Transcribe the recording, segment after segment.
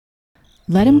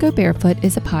Let 'em Go Barefoot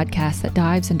is a podcast that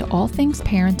dives into all things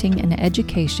parenting and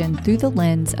education through the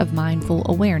lens of mindful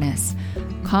awareness.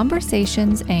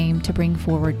 Conversations aim to bring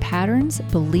forward patterns,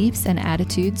 beliefs, and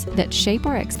attitudes that shape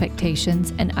our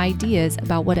expectations and ideas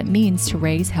about what it means to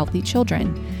raise healthy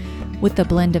children. With a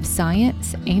blend of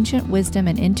science, ancient wisdom,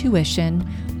 and intuition,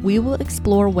 we will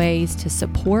explore ways to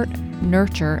support,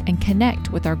 nurture, and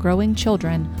connect with our growing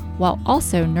children while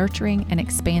also nurturing and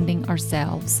expanding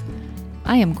ourselves.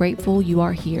 I am grateful you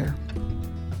are here.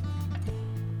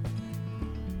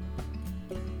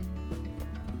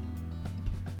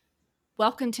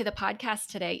 Welcome to the podcast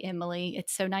today, Emily.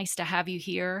 It's so nice to have you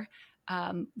here.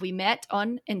 We met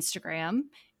on Instagram,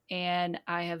 and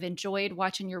I have enjoyed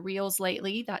watching your reels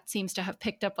lately. That seems to have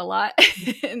picked up a lot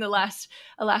in the last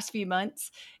few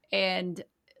months, and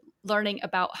learning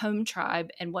about Home Tribe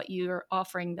and what you're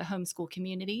offering the homeschool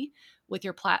community with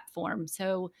your platform.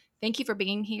 So thank you for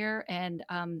being here. And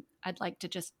I'd like to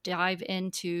just dive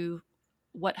into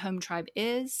what Home Tribe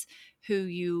is, who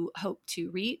you hope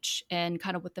to reach, and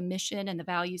kind of what the mission and the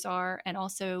values are, and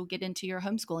also get into your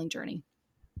homeschooling journey.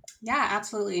 Yeah,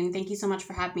 absolutely. And thank you so much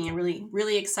for having me. I'm really,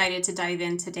 really excited to dive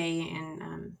in today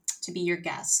and to be your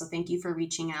guest. So thank you for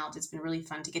reaching out. It's been really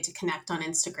fun to get to connect on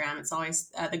Instagram. It's always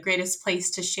the greatest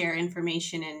place to share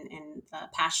information and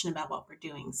passion about what we're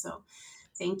doing. So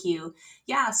thank you.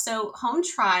 Yeah, so Home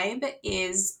Tribe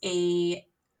is a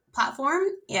platform.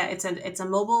 Yeah, it's a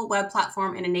mobile web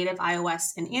platform and a native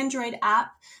iOS and Android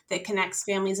app that connects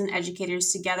families and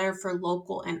educators together for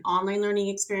local and online learning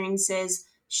experiences,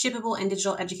 shippable and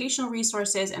digital educational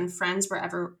resources, and friends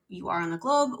wherever you are on the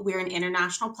globe. We're an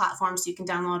international platform, so you can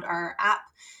download our app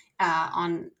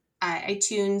on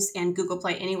iTunes and Google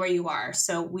Play anywhere you are.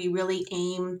 So we really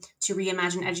aim to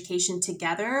reimagine education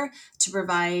together, to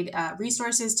provide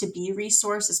resources, to be a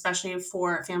resource, especially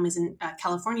for families in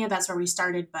California. That's where we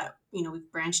started, but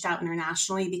we've branched out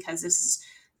internationally because this is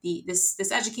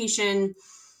this education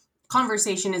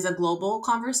conversation is a global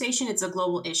conversation. It's a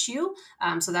global issue.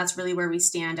 So that's really where we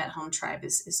stand at Home Tribe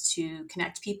is to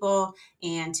connect people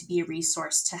and to be a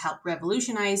resource to help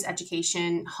revolutionize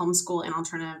education, homeschool, and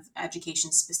alternative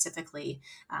education specifically,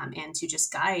 and to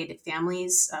just guide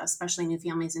families, especially new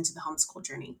families, into the homeschool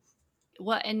journey.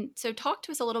 Well, and so talk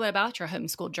to us a little bit about your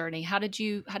homeschool journey. How did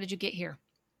you get here?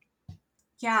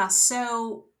 Yeah,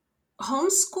 so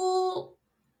homeschool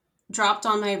dropped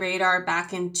on my radar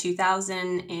back in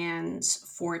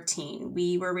 2014.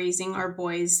 We were raising our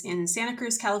boys in Santa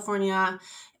Cruz, California.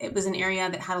 It was an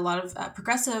area that had a lot of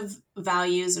progressive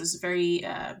values. It was a very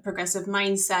progressive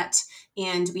mindset,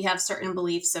 and we have certain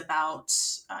beliefs about,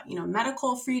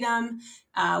 medical freedom.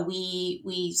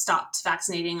 We stopped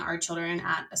vaccinating our children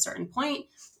at a certain point,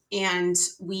 and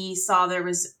we saw there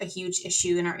was a huge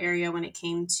issue in our area when it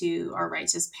came to our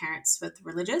rights as parents with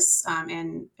religious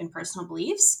and personal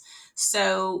beliefs.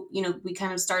 So, we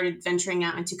kind of started venturing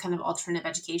out into kind of alternative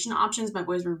education options. My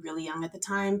boys were really young at the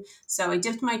time. So I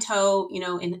dipped my toe,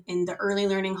 in the early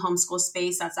learning homeschool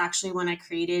space. That's actually when I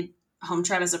created Home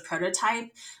Tribe as a prototype.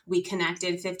 We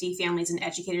connected 50 families and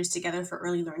educators together for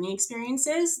early learning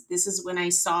experiences. This is when I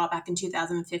saw back in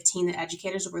 2015 that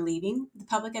educators were leaving the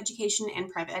public education and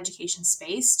private education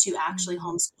space to actually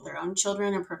homeschool their own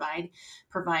children and provide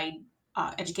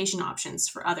education options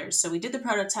for others. So we did the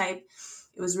prototype.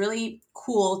 It was really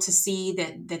cool to see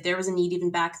that there was a need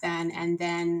even back then. And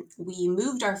then we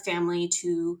moved our family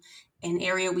to an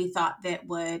area we thought that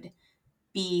would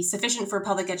be sufficient for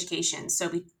public education. So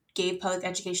we gave public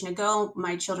education a go.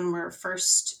 My children were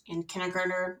first in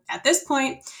kindergarten at this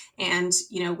point, and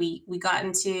we got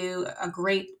into a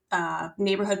great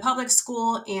neighborhood public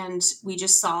school, and we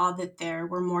just saw that there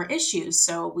were more issues.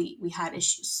 So we had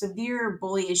severe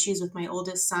bully issues with my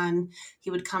oldest son.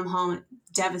 He would come home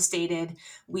devastated.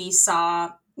 We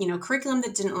saw curriculum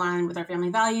that didn't align with our family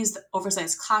values, the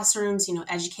oversized classrooms,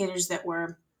 educators that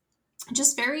were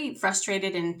just very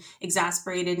frustrated and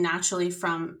exasperated naturally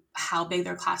from how big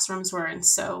their classrooms were. And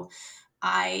so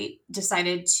I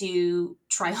decided to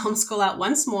try homeschool out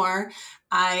once more.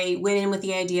 I went in with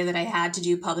the idea that I had to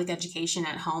do public education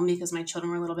at home because my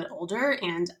children were a little bit older,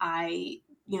 and I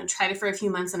tried it for a few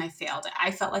months and I failed.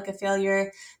 I felt like a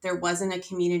failure. There wasn't a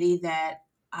community that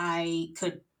I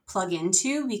could plug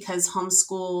into because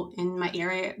homeschool in my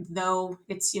area, though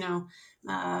it's,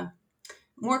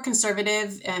 more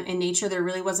conservative in nature, there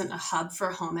really wasn't a hub for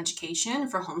home education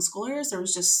for homeschoolers. There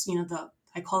was just,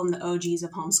 I call them the OGs of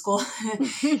homeschool.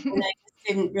 And I just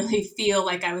didn't really feel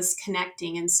like I was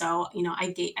connecting. And so,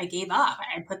 I gave up.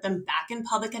 I put them back in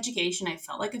public education. I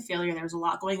felt like a failure. There was a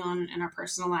lot going on in our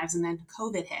personal lives. And then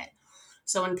COVID hit.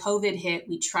 So when COVID hit,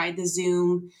 we tried the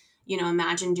Zoom,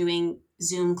 imagine doing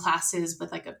Zoom classes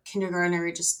with like a kindergartner,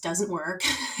 it just doesn't work.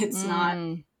 It's not,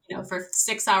 Mm. for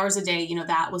 6 hours a day,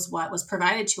 that was what was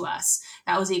provided to us.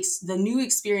 That was the new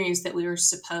experience that we were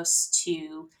supposed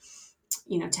to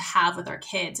have with our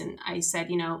kids. And I said,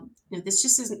 this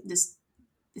just isn't this.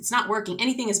 It's not working.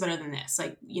 Anything is better than this.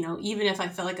 Like, even if I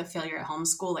felt like a failure at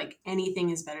homeschool, like anything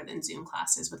is better than Zoom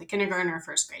classes with a kindergarten or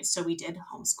first grade. So we did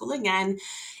homeschool again,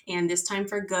 and this time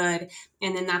for good.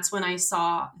 And then that's when I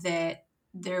saw that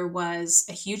there was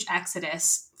a huge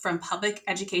exodus from public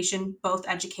education. Both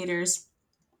educators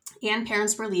and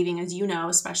parents were leaving, as you know,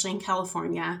 especially in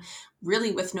California,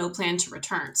 really with no plan to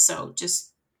return. So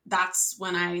just that's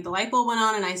when the light bulb went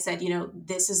on, and I said,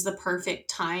 this is the perfect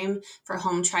time for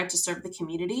Home Tribe to serve the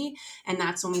community. And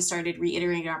that's when we started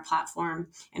reiterating our platform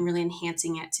and really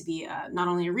enhancing it to be not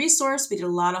only a resource. We did a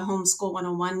lot of homeschool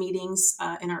 101 meetings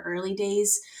in our early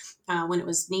days. When it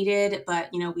was needed, but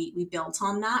we built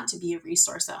on that to be a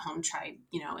resource at Home Tribe,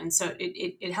 and so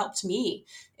it helped me.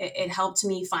 It helped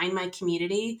me find my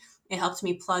community. It helped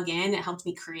me plug in. It helped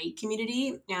me create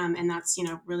community, and that's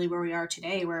really where we are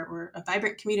today. We're a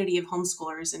vibrant community of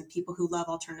homeschoolers and people who love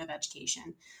alternative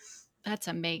education. That's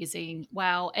amazing.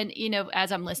 Wow. And,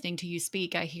 as I'm listening to you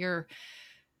speak, I hear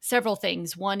several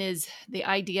things. One is the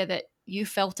idea that you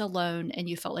felt alone and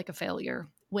you felt like a failure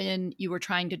when you were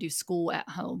trying to do school at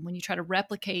home, when you try to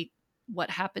replicate what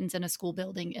happens in a school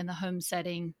building in the home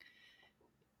setting.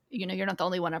 You're not the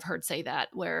only one I've heard say that,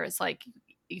 where it's like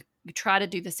you try to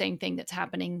do the same thing that's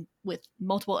happening with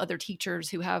multiple other teachers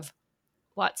who have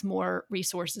lots more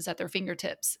resources at their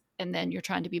fingertips. And then you're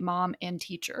trying to be mom and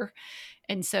teacher.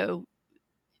 And so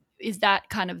is that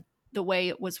kind of the way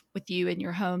it was with you in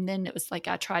your home? Then it was like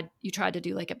you tried to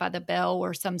do like it by the bell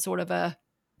or some sort of a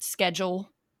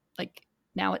schedule. Like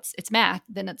now it's math,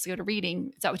 then let's go to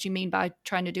reading. Is that what you mean by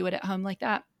trying to do it at home like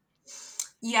that?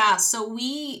 Yeah, so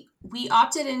we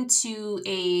opted into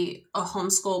a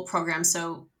homeschool program.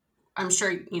 So I'm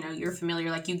sure you're familiar.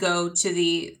 Like you go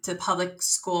to public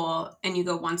school and you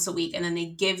go once a week, and then they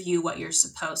give you what you're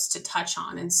supposed to touch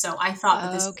on. And so I thought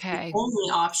that this was the Okay.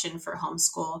 only option for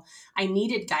homeschool. I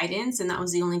needed guidance, and that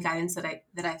was the only guidance that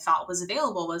I thought was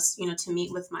available was to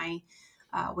meet with my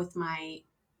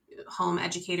home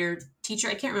educator teacher.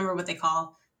 I can't remember what they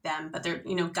call them, but they're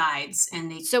guides,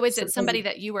 and they So is so it somebody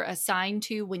that you were assigned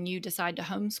to when you decide to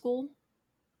homeschool?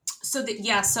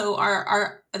 so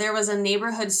our there was a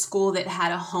neighborhood school that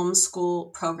had a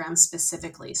homeschool program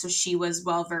specifically. So she was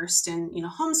well versed in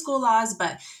homeschool laws,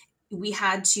 but we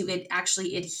had to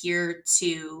actually adhere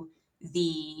to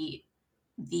the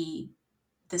the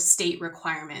the state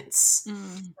requirements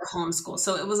Mm. for homeschool.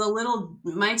 So it was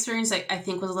my experience, I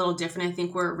think, was a little different. I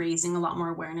think we're raising a lot more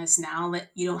awareness now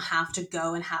that you don't have to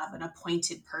go and have an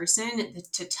appointed person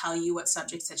to tell you what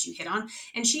subjects that you hit on.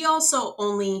 And she also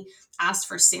only asked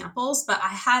for samples, but I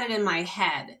had it in my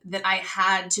head that I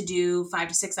had to do 5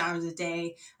 to 6 hours a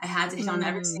day. I had to hit on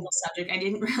every Mm. single subject. I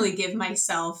didn't really give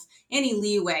myself any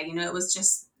leeway. It was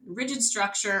just rigid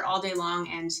structure all day long.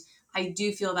 And I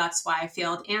do feel that's why I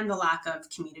failed, and the lack of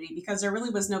community, because there really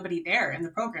was nobody there in the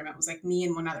program. It was like me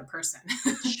and one other person.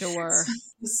 Sure.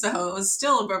 So it was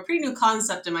still a pretty new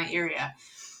concept in my area.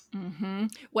 Mm-hmm.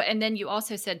 Well, and then you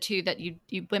also said too that you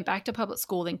went back to public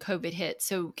school, then COVID hit.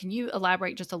 So can you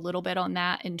elaborate just a little bit on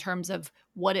that in terms of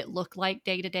what it looked like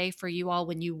day to day for you all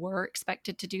when you were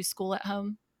expected to do school at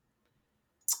home?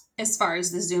 As far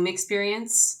as the Zoom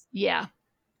experience, Yeah.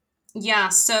 yeah,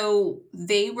 so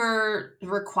they were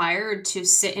required to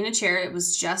sit in a chair. It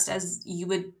was just as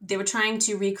they were trying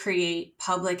to recreate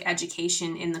public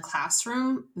education in the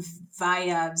classroom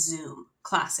via Zoom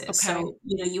classes. Okay. So,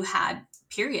 you had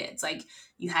periods, like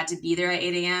you had to be there at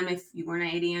 8 a.m. If you weren't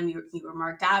at 8 a.m., you were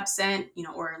marked absent,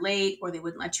 or late, or they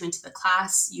wouldn't let you into the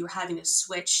class. You were having to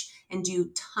switch and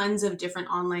do tons of different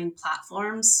online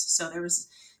platforms. So there was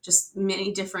just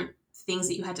many different things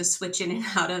that you had to switch in and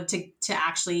out of to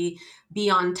actually be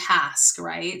on task,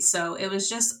 right? So it was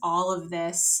just all of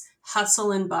this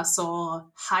hustle and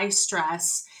bustle, high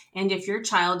stress. And if your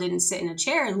child didn't sit in a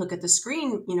chair and look at the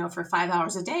screen, for 5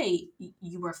 hours a day,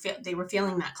 they were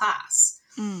failing that class.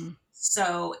 Mm.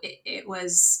 So it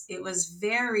was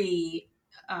very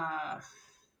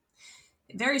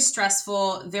very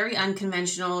stressful, very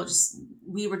unconventional.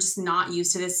 We were just not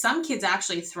used to this. Some kids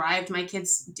actually thrived. My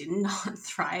kids did not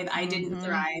thrive. I didn't Mm-hmm.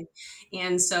 thrive.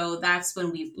 And so that's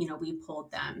when we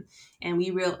pulled them, and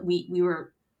we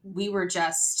were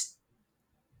just,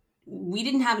 we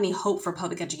didn't have any hope for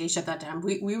public education at that time.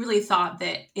 We really thought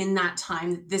that in that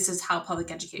time, this is how public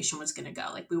education was going to go.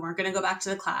 Like we weren't going to go back to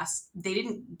the class. They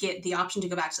didn't get the option to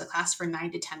go back to the class for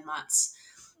 9 to 10 months.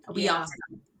 We Yeah.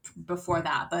 offered before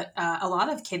that. But a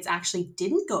lot of kids actually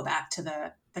didn't go back to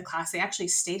the class. They actually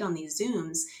stayed on these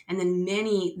Zooms. And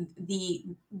then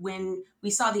when we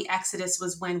saw the exodus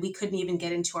was when we couldn't even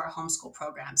get into our homeschool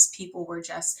programs. People were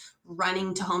just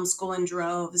running to homeschool in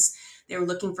droves. They were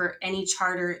looking for any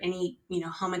charter, any,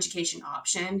 home education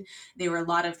option. There were a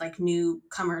lot of like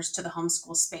newcomers to the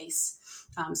homeschool space.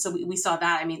 So we saw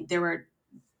that. I mean, there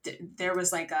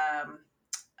was like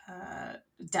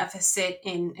deficit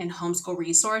in homeschool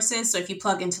resources. So if you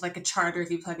plug into like a charter,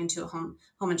 if you plug into a home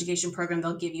education program,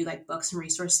 they'll give you like books and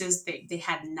resources. They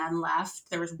had none left.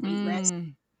 There was wait list.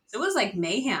 So it was like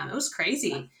mayhem. It was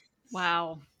crazy.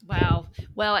 Wow.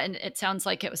 Well, and it sounds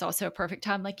like it was also a perfect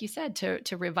time, like you said,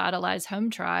 to revitalize Home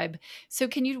Tribe. So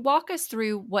can you walk us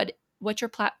through what your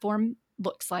platform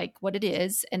looks like, what it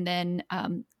is, and then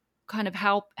kind of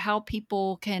how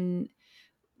people can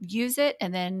use it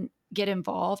and then get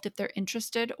involved if they're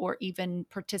interested or even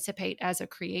participate as a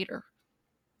creator?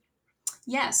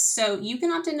 Yes. So you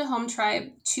can opt into Home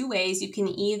Tribe two ways. You can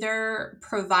either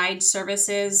provide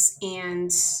services and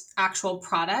actual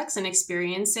products and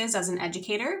experiences as an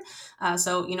educator.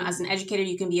 So, as an educator,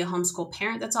 you can be a homeschool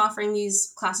parent that's offering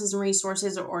these classes and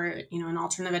resources, or, an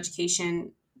alternative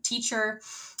education teacher.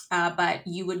 But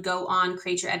you would go on,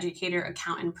 create your educator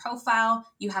account and profile.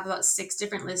 You have about 6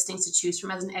 different listings to choose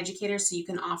from as an educator. So you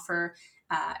can offer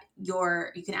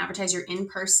you can advertise your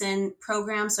in-person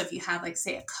program. So if you have like,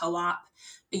 say, a co-op,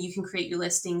 you can create your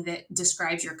listing that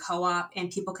describes your co-op,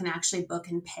 and people can actually book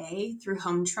and pay through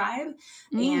Home Tribe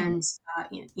and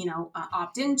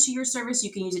opt into your service.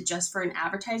 You can use it just for an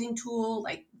advertising tool.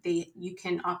 Like you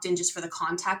can opt in just for the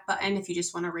contact button if you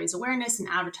just want to raise awareness and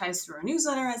advertise through a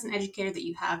newsletter as an educator that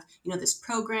you have this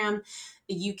program.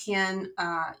 You can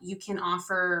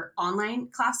offer online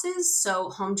classes. So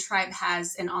Home Tribe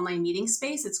has an online meeting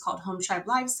space. It's called Home Tribe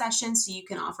Live Sessions. So you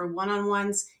can offer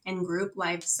one-on-ones and group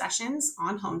live sessions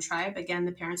on Home Tribe. Again,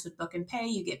 the parents would book and pay.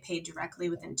 You get paid directly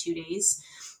within 2 days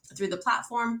through the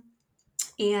platform.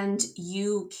 And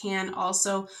you can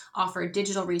also offer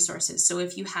digital resources. So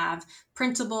if you have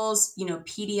printables,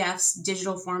 PDFs,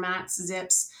 digital formats,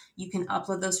 zips, you can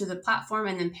upload those through the platform,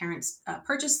 and then parents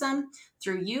purchase them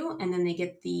through you, and then they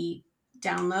get the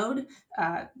download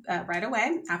right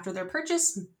away after their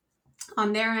purchase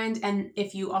on their end. And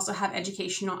if you also have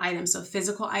educational items, so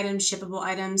physical items, shippable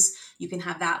items, you can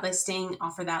have that listing,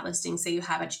 offer that listing. Say you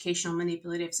have educational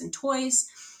manipulatives and toys,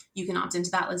 you can opt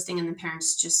into that listing, and the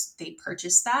parents they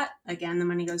purchase that. Again, the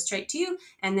money goes straight to you,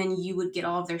 and then you would get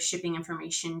all of their shipping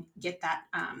information, get that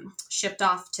shipped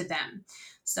off to them.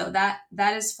 So that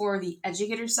is for the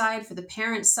educator side. For the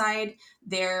parent side,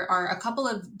 there are a couple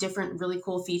of different really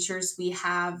cool features. We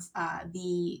have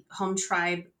the Home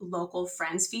Tribe Local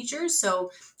Friends feature.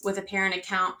 So with a parent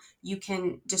account, you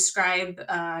can describe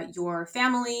your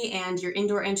family and your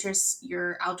indoor interests,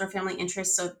 your outdoor family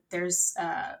interests. So there's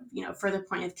further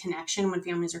point of connection when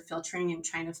families are filtering and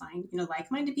trying to find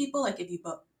like-minded people. Like if you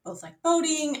both like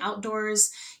boating,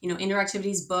 outdoors, indoor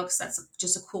activities, books, that's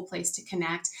just a cool place to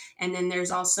connect. And then there's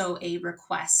also a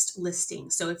request listing.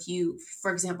 So if you,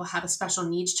 for example, have a special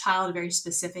needs child, a very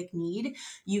specific need,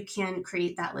 you can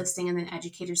create that listing, and then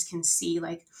educators can see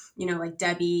like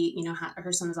Debbie,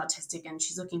 her son is autistic and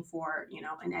she's looking for,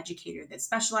 an educator that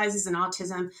specializes in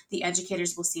autism. The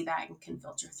educators will see that and can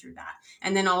filter through that.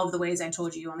 And then all of the ways I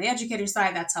told you on the educator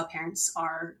side, that's how parents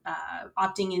are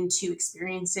opting into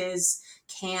experiences,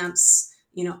 camps,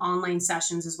 online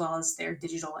sessions, as well as their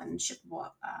digital and shippable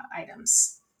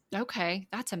items. Okay,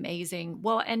 that's amazing.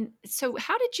 Well, and so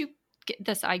how did you get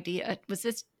this idea? Was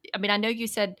this, I know you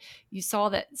said you saw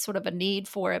that sort of a need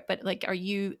for it, but like, do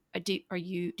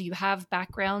you have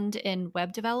background in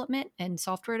web development and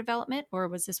software development, or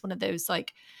was this one of those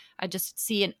like, I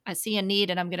see a need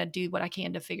and I'm going to do what I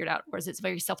can to figure it out, or is it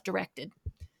very self-directed?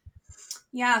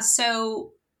 Yeah.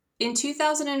 So in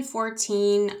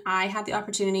 2014, I had the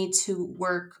opportunity to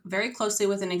work very closely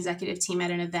with an executive team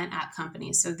at an event app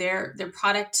company. So their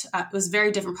product was a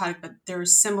very different product, but there were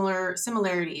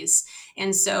similarities.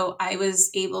 And so I was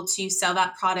able to sell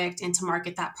that product and to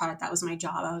market that product. That was my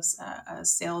job. I was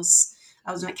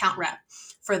I was an account rep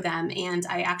for them. And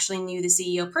I actually knew the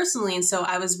CEO personally. And so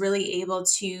I was really able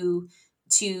to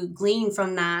glean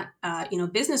from that,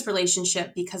 business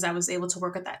relationship, because I was able to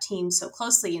work with that team so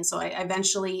closely. And so I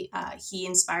eventually, he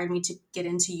inspired me to get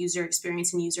into user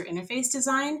experience and user interface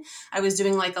design. I was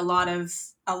doing like a lot of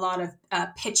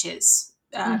pitches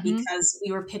Mm-hmm. because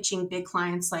we were pitching big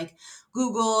clients like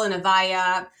Google and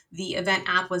Avaya. The event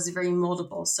app was very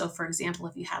moldable. So, for example,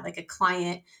 if you had like a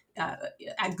client uh,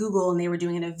 at Google and they were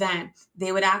doing an event,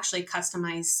 they would actually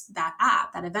customize that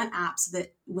app, that event app, so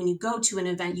that when you go to an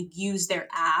event, you use their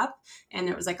app, and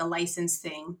there was like a license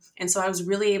thing. And so I was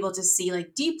really able to see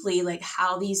like deeply like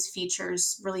how these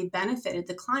features really benefited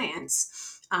the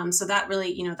clients. So that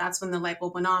really, that's when the light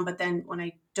bulb went on. But then when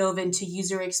I dove into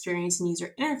user experience and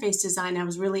user interface design, I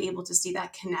was really able to see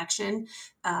that connection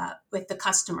with the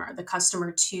customer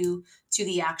to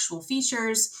the actual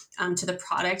features, to the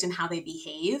product and how they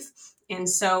behave. And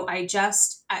so I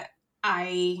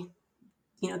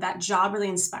that job really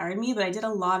inspired me, but I did a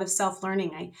lot of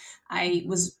self-learning. Mm-hmm.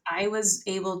 I was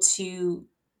able to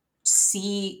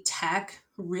see tech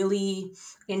really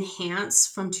enhance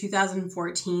from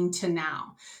 2014 to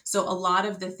now. So a lot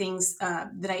of the things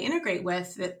that I integrate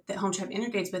with, that Home Tribe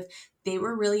integrates with, they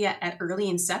were really at early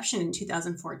inception in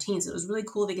 2014. So it was really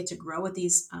cool to get to grow with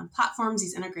these platforms,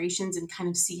 these integrations, and kind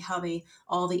of see how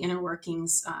all the inner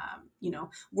workings,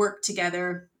 work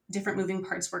together, different moving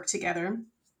parts work together.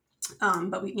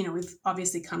 But we've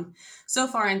obviously come so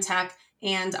far in tech,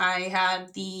 and I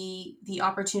had the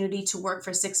opportunity to work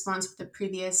for 6 months with the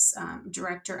previous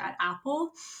director at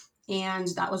Apple, and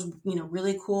that was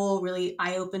really cool, really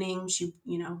eye opening. She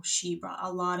brought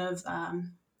a lot of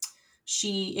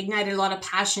she ignited a lot of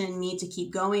passion in me to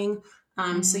keep going.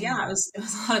 So yeah, it was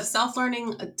a lot of self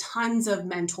learning, tons of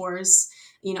mentors.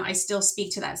 I still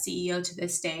speak to that CEO to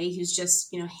this day, who's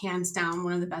just hands down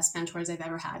one of the best mentors I've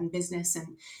ever had in business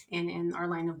and in our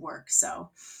line of work. So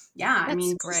yeah, I That's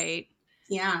mean, just, great.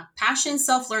 yeah, passion,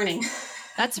 self learning.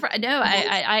 That's right. No,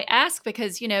 I ask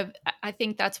because, I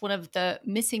think that's one of the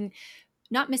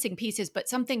not missing pieces, but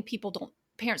something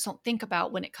parents don't think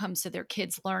about when it comes to their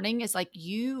kids learning is like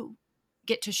you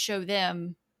get to show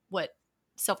them what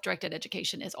self-directed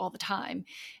education is all the time.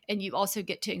 And you also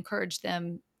get to encourage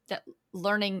them that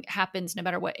learning happens no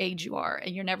matter what age you are,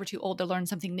 and you're never too old to learn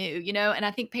something new. And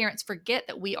I think parents forget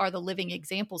that we are the living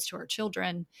examples to our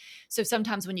children. So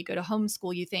sometimes when you go to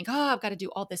homeschool, you think, oh, I've got to do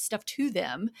all this stuff to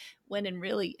them, when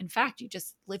in fact, you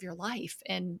just live your life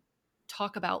and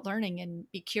talk about learning and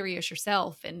be curious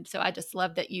yourself. And so I just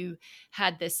love that you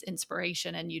had this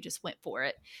inspiration and you just went for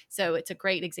it. So it's a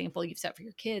great example you've set for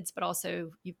your kids, but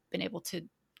also you've been able to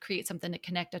create something to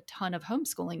connect a ton of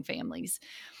homeschooling families.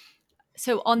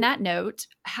 So on that note,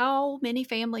 how many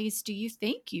families do you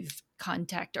think you've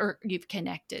contacted or you've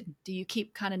connected? Do you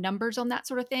keep kind of numbers on that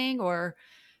sort of thing, or?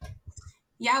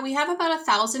 Yeah, we have about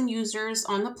 1,000 users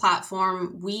on the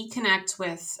platform. We connect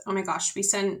with, oh my gosh, we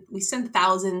send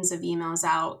thousands of emails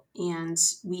out, and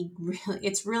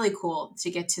it's really cool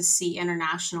to get to see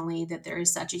internationally that there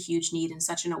is such a huge need and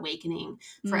such an awakening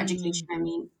for education. Mm, I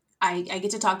mean, I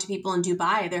get to talk to people in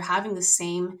Dubai. They're having the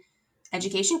same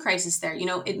education crisis there.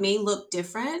 It may look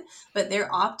different, but they're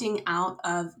opting out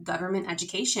of government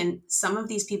education. Some of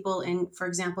these people in, for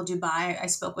example, Dubai, I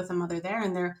spoke with a mother there,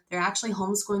 and they're actually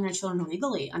homeschooling their children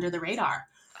legally under the radar.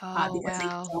 oh, Because they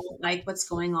wow. don't like what's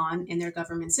going on in their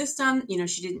government system.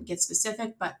 She didn't get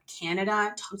specific, but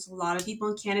Canada, talks to a lot of people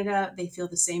in Canada. They feel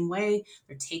the same way.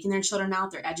 They're taking their children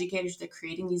out. They're educators. They're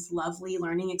creating these lovely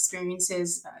learning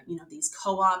experiences. These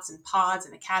co-ops and pods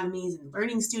and academies and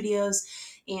learning studios.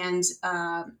 And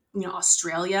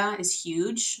Australia is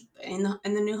huge in the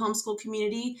new homeschool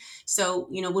community. So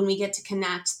when we get to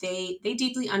connect, they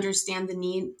deeply understand the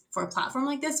need for a platform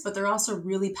like this, but they're also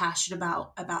really passionate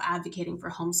about advocating for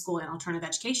homeschool and alternative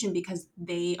education, because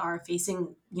they are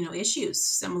facing issues,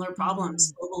 similar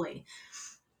problems Mm. globally.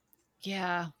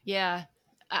 Yeah, yeah.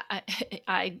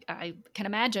 I can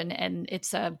imagine, and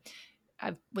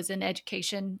I was in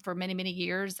education for many, many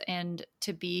years, and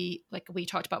to be like we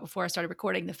talked about before I started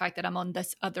recording, the fact that I'm on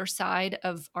this other side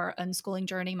of our unschooling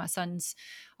journey. My son's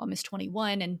almost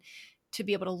 21, and to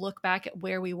be able to look back at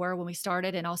where we were when we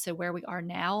started, and also where we are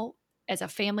now as a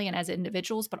family and as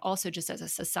individuals, but also just as a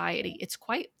society, it's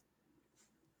quite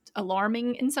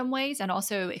alarming in some ways and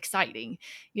also exciting,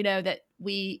 that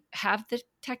we have the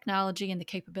technology and the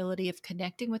capability of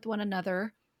connecting with one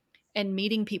another and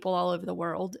meeting people all over the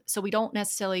world. So we don't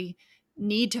necessarily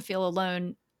need to feel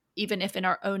alone, even if in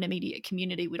our own immediate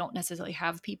community we don't necessarily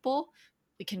have people.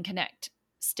 We can connect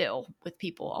still with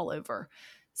people all over.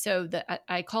 So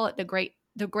I call it the great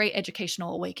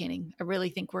educational awakening. I really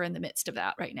think we're in the midst of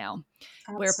that right now,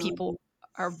 where Absolutely. people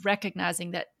are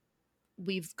recognizing that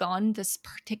we've gone this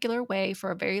particular way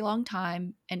for a very long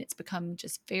time, and it's become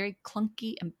just very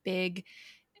clunky and big,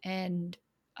 and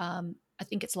I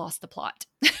think it's lost the plot.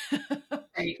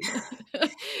 Right.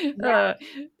 Yeah. uh,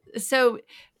 so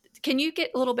Can you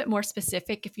get a little bit more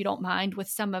specific, if you don't mind, with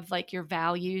some of like your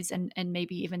values and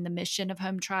maybe even the mission of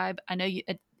Home Tribe? I know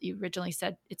you originally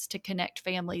said it's to connect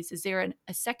families. Is there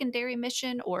a secondary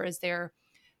mission, or is there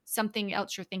something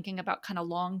else you're thinking about kind of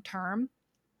long term?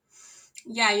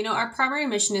 Yeah, our primary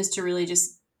mission is to really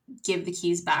just give the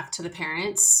keys back to the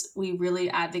parents. We really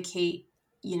advocate,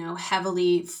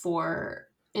 heavily for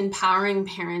empowering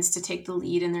parents to take the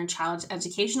lead in their child's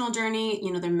educational journey,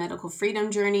 their medical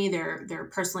freedom journey, their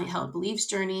personally held beliefs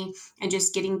journey, and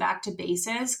just getting back to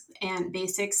basics and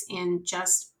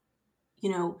just,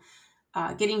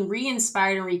 getting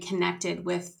re-inspired and reconnected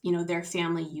with, their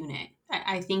family unit.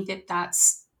 I think that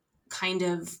that's kind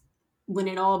of when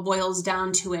it all boils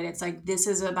down to it, it's like this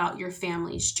is about your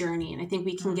family's journey. And I think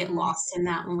we can get Mm-hmm. lost in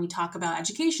that when we talk about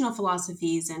educational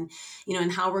philosophies and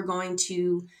how we're going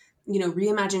to,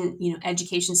 reimagine,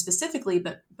 education specifically,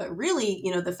 but really,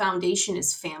 the foundation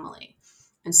is family.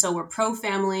 And so we're pro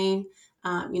family.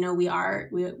 We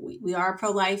are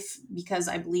pro life because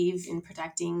I believe in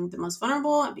protecting the most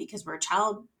vulnerable. Because we're a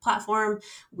child platform,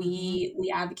 Mm-hmm.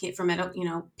 we advocate for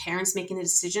parents making the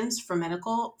decisions for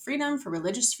medical freedom, for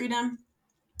religious freedom.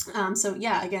 So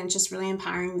yeah, again, just really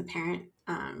empowering the parent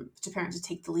to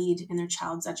take the lead in their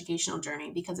child's educational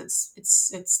journey, because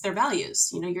it's their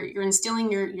values. You're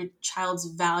instilling your child's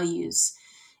values,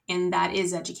 and that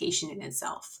is education in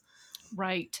itself.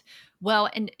 Right. Well,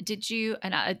 and did you,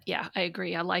 and yeah, I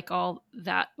agree. I like all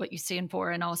that, what you stand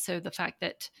for, and also the fact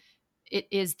that it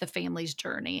is the family's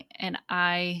journey. And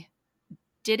I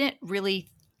didn't really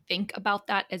think about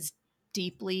that as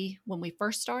deeply when we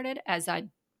first started as I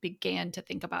began to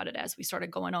think about it as we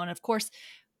started going on. Of course,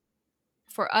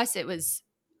 for us,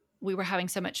 we were having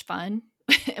so much fun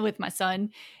with my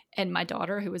son and my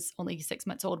daughter, who was only 6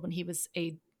 months old when he was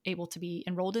able to be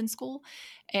enrolled in school.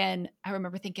 And I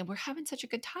remember thinking, we're having such a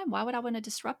good time. Why would I want to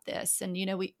disrupt this? And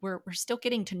we're still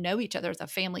getting to know each other as a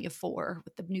family of four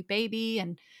with the new baby.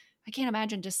 And I can't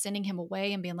imagine just sending him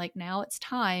away and being like, now it's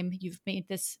time. You've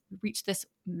reached this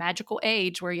magical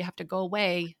age where you have to go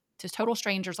away to total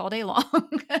strangers all day long.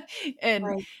 and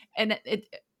Right. and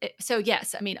so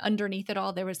yes, I mean, underneath it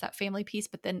all, there was that family piece.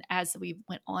 But then as we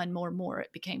went on more and more,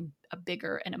 it became a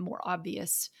bigger and a more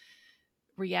obvious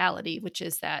reality, which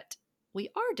is that we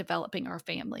are developing our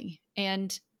family.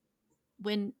 And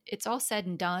when it's all said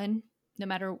and done, no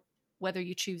matter whether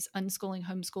you choose unschooling,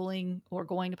 homeschooling, or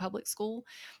going to public school,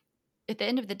 at the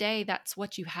end of the day, that's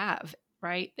what you have,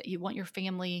 right? That you want your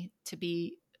family to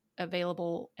be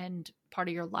available and part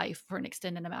of your life for an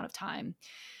extended amount of time.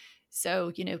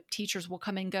 So, teachers will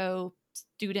come and go,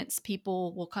 students,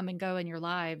 people will come and go in your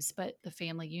lives, but the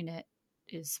family unit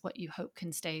is what you hope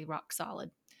can stay rock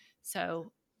solid.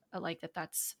 So, I like that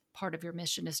that's part of your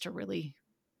mission, is to really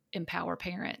empower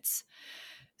parents.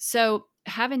 So,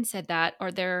 having said that,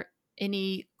 are there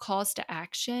any calls to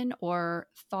action or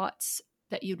thoughts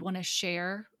that you'd want to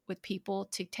share with people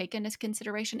to take into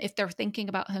consideration if they're thinking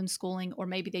about homeschooling, or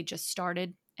maybe they just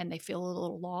started and they feel a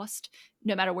little lost,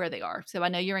 no matter where they are? So I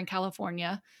know you're in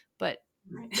California, but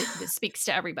Right. this speaks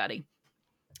to everybody.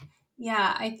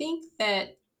 Yeah, I think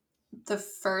that the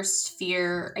first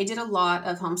fear, I did a lot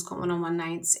of homeschool 101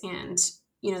 nights, and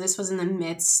this was in the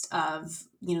midst of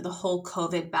the whole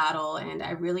COVID battle, and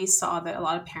I really saw that a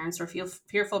lot of parents were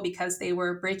fearful because they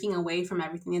were breaking away from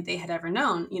everything that they had ever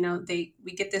known. We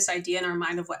get this idea in our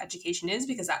mind of what education is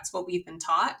because that's what we've been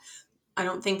taught. I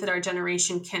don't think that our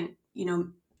generation can,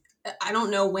 I don't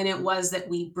know when it was that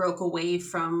we broke away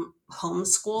from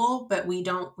homeschool, but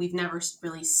we've never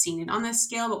really seen it on this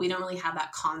scale, but we don't really have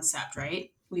that concept,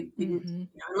 right? Mm-hmm.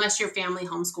 Unless your family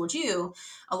homeschooled you,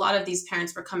 a lot of these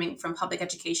parents were coming from public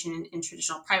education in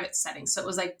traditional private settings. So it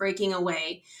was like breaking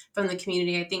away from the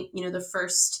community. I think, the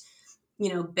first,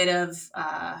 bit of,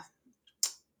 uh,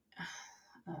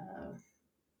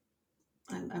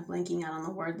 I'm blanking out on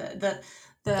the word, Like a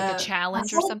the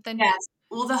challenge or hope, something. yes.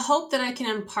 Well, the hope that I can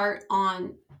impart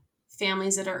on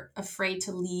families that are afraid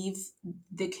to leave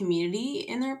the community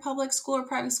in their public school or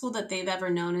private school that they've ever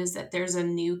known is that there's a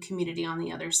new community on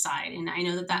the other side. And I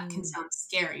know that that can Mm. sound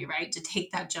scary, right? To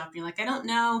take that jump. You're like, I don't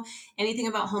know anything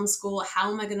about homeschool.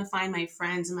 How am I going to find my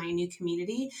friends in my new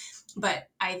community? But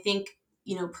I think,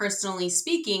 personally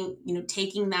speaking,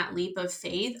 taking that leap of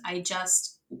faith,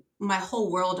 my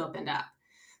whole world opened up.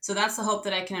 So that's the hope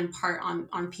that I can impart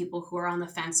on people who are on the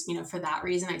fence. For that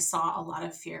reason, I saw a lot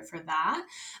of fear for that.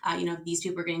 These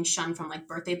people are getting shunned from like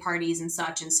birthday parties and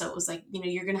such, and so it was like,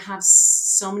 you're going to have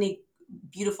so many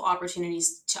beautiful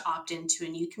opportunities to opt into a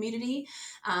new community,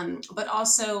 but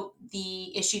also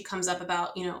the issue comes up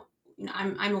about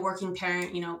I'm a working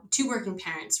parent, two working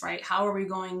parents, right? How are we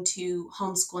going to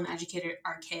homeschool and educate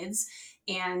our kids?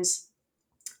 And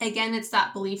again, it's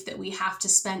that belief that we have to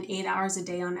spend 8 hours a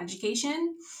day on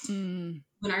education. Mm.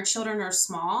 When our children are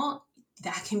small,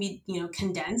 that can be,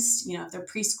 condensed, if they're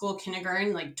preschool,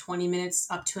 kindergarten, like 20 minutes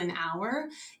up to an hour.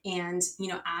 And,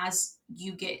 as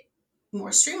you get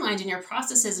more streamlined in your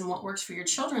processes and what works for your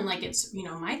children, like it's,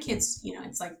 my kids,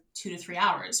 it's like 2 to 3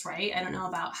 hours, right? I don't know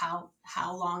about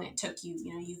how long it took you,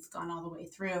 you've gone all the way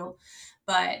through,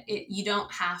 but you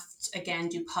don't have to, again,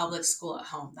 do public school at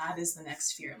home. That is the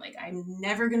next fear. Like, I'm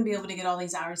never going to be able to get all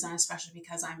these hours done, especially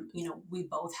because we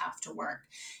both have to work.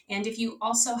 And if you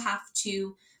also have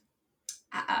to,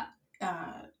 uh,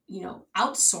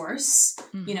 outsource,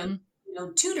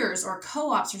 Mm-hmm. tutors or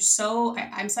co-ops are so,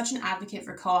 I'm such an advocate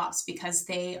for co-ops because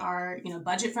they are,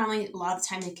 budget friendly. A lot of the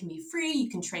time they can be free. You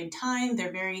can trade time.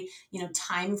 They're very,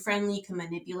 time friendly. You can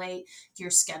manipulate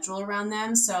your schedule around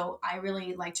them. So I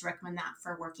really like to recommend that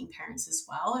for working parents as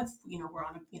well. If,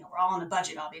 we're all on a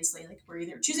budget, obviously, like we're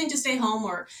either choosing to stay home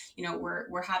or,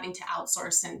 we're having to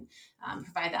outsource and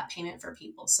provide that payment for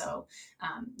people. So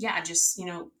yeah, just,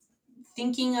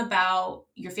 thinking about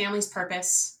your family's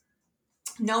purpose,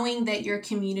 knowing that your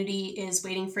community is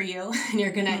waiting for you and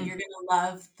you're gonna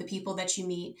love the people that you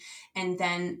meet, and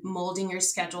then molding your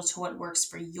schedule to what works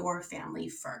for your family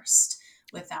first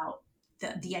without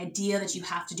the idea that you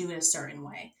have to do it a certain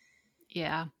way.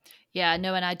 Yeah. Yeah.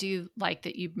 No, and I do like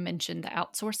that you mentioned the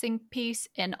outsourcing piece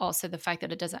and also the fact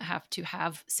that it doesn't have to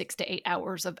have 6 to 8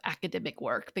 hours of academic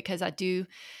work because I do,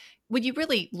 when you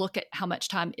really look at how much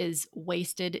time is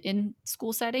wasted in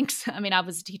school settings, I mean, I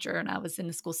was a teacher and I was in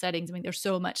the school settings. I mean, there's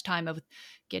so much time of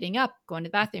getting up, going to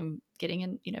the bathroom, getting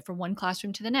in, from one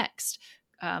classroom to the next,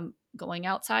 going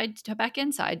outside to back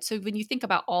inside. So when you think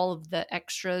about all of the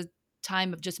extra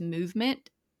time of just movement,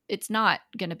 it's not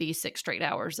going to be 6 straight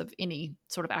hours of any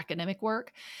sort of academic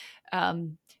work.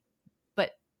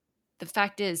 But the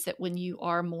fact is that when you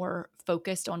are more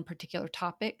focused on particular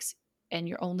topics and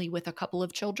you're only with a couple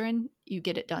of children, you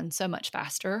get it done so much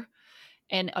faster.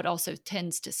 And it also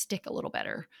tends to stick a little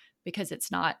better because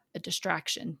it's not a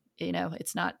distraction.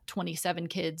 It's not 27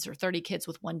 kids or 30 kids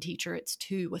with one teacher, it's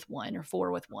 2 with one or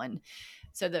 4 with one.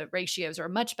 So the ratios are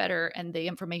much better and the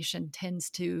information tends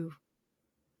to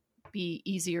be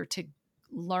easier to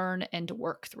learn and to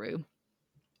work through.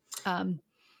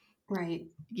 Right.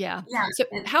 Yeah. Yeah. So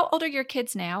how old are your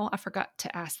kids now? I forgot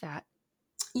to ask that.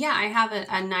 Yeah, I have a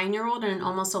 9-year-old and an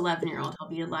almost 11-year-old. He'll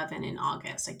be 11 in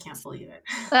August. I can't believe it.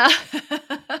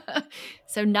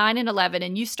 So 9 and 11,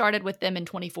 and you started with them in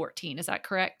 2014. Is that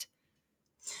correct?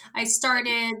 I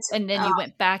started, And then you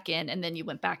went back in, and then you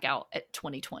went back out at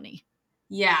 2020.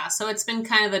 yeah, so it's been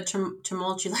kind of a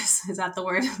tumultuous, is that the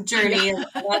word, journey of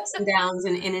ups and downs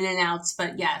and in and outs.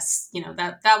 But yes,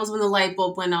 that was when the light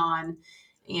bulb went on.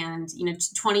 And,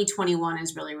 2021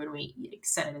 is really when we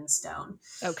set it in stone.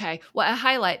 Okay. Well, I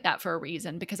highlight that for a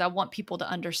reason because I want people to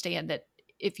understand that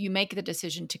if you make the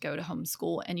decision to go to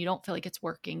homeschool and you don't feel like it's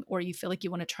working or you feel like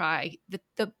you want to try,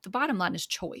 the bottom line is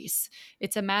choice.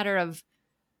 It's a matter of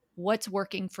what's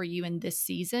working for you in this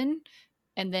season.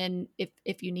 And then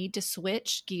if you need to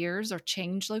switch gears or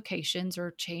change locations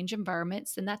or change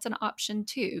environments, then that's an option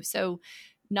too. So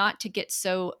not to get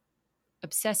so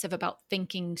obsessive about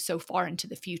thinking so far into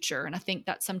the future. And I think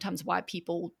that's sometimes why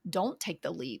people don't take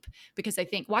the leap because they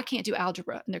think, well, I can't do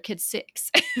algebra and their kid's 6.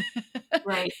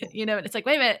 Right. And it's like,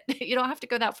 wait a minute, you don't have to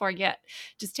go that far yet.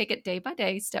 Just take it day by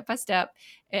day, step by step,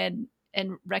 and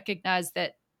recognize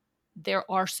that there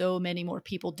are so many more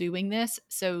people doing this.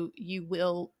 So you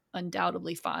will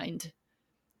undoubtedly find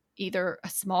either a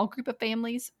small group of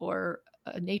families or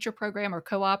a nature program or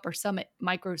co-op or some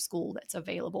micro school that's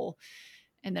available.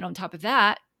 And then on top of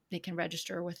that, they can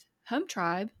register with Home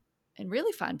Tribe and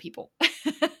really find people.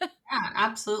 Yeah,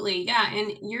 absolutely. Yeah.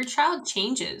 And your child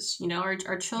changes, our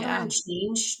Yeah. children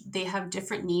change. They have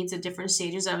different needs at different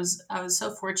stages. I was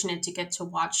so fortunate to get to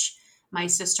watch my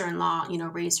sister-in-law,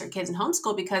 raise her kids in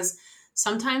homeschool because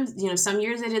sometimes, some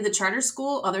years they did the charter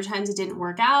school, other times it didn't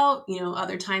work out,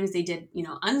 other times they did,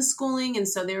 unschooling. And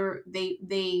so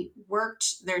they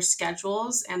worked their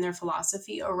schedules and their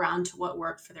philosophy around to what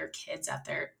worked for their kids at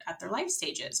their life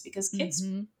stages because kids,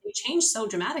 Mm-hmm. they change so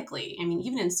dramatically. I mean,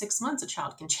 even in 6 months, a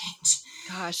child can change.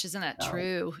 Gosh, isn't that So,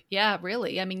 true? Yeah,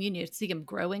 really. I mean, you see them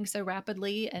growing so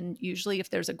rapidly. And usually, if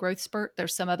there's a growth spurt,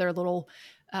 there's some other little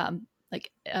like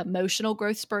emotional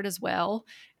growth spurt as well.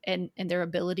 And their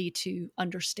ability to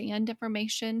understand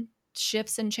information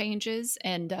shifts and changes.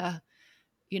 And,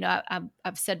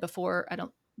 I've said before, I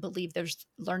don't believe there's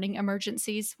learning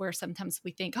emergencies where sometimes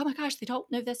we think, oh my gosh, they don't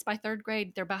know this by third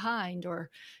grade, they're behind, or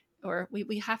or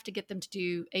we have to get them to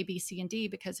do A, B, C, and D,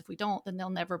 because if we don't, then they'll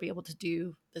never be able to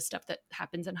do the stuff that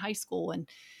happens in high school. And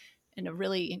to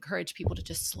really encourage people to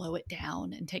just slow it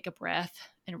down and take a breath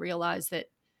and realize that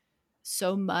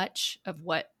so much of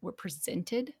what we're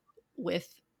presented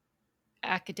with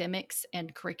academics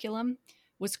and curriculum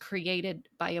was created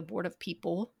by a board of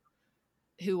people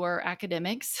who are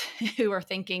academics who are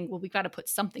thinking, well, we've got to put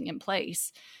something in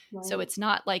place. Right. So it's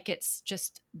not like it's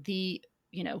just the,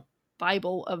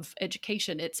 Bible of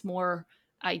education. It's more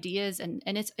ideas, and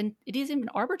it isn't even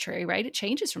arbitrary, right? It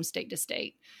changes from state to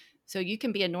state. So you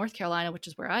can be in North Carolina, which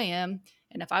is where I am,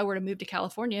 and if I were to move to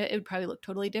California, it would probably look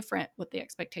totally different what the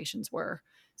expectations were.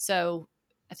 So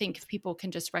I think if people can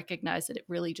just recognize that, it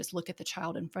really just look at the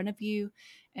child in front of you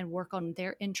and work on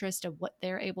their interest of what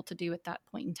they're able to do at that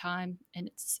point in time. And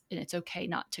it's okay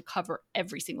not to cover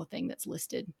every single thing that's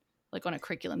listed like on a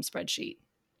curriculum spreadsheet.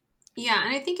 Yeah,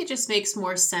 and I think it just makes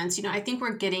more sense. I think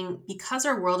we're getting, because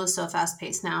our world is so fast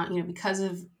paced now, because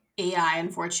of AI,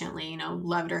 unfortunately,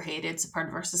 love it or hate it, it's a part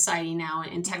of our society now.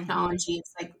 And technology,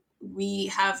 it's like we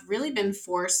have really been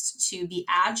forced to be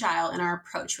agile in our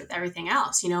approach with everything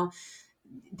else.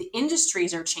 The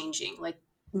industries are changing like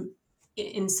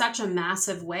in such a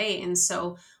massive way. And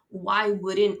so why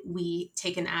wouldn't we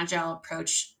take an agile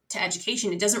approach to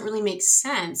education? It doesn't really make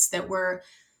sense that we're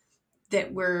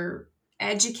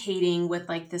educating with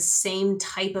like the same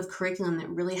type of curriculum that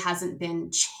really hasn't been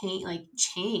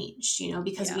changed,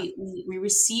 because Yeah. we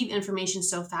receive information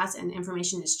so fast, and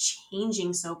information is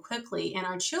changing so quickly, and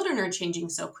our children are changing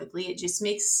so quickly. It just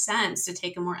makes sense to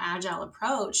take a more agile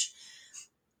approach.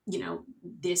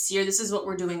 This year, this is what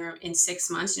we're doing. In 6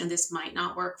 months, this might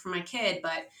not work for my kid,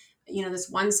 but this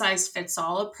one size fits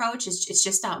all approach it's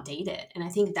just outdated. And I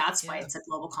think that's why Yeah. it's a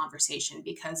global conversation,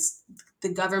 because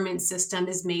the government system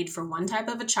is made for one type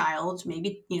of a child,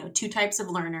 maybe, two types of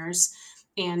learners.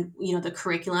 And, the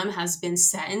curriculum has been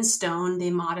set in stone. They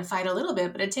modified a little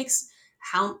bit, but it takes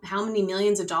how many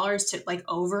millions of dollars to like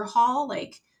overhaul,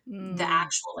 like the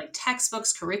actual like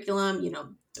textbooks, curriculum,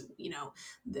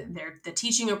 the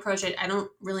teaching approach. I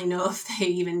don't really know if they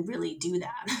even really do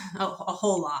that a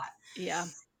whole lot. Yeah.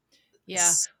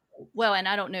 Yeah. Well, and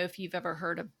I don't know if you've ever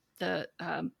heard of the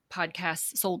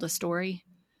podcast Sold a Story.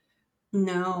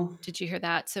 No. Did you hear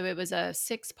that? So it was a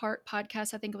 6-part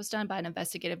podcast. I think it was done by an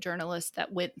investigative journalist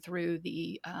that went through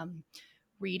the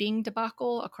reading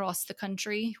debacle across the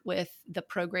country with the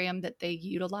program that they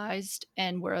utilized,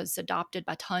 and was adopted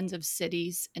by tons of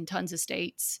cities and tons of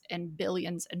states, and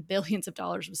billions of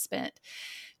dollars was spent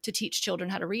to teach children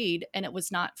how to read. And it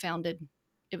was not founded.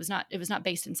 It was not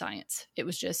based in science. It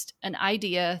was just an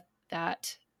idea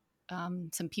that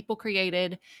some people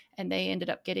created, and they ended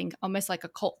up getting almost like a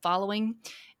cult following.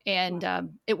 And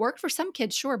it worked for some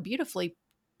kids, sure, beautifully,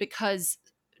 because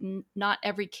not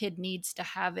every kid needs to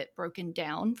have it broken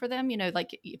down for them.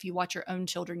 Like if you watch your own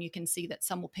children, you can see that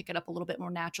some will pick it up a little bit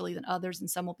more naturally than others, and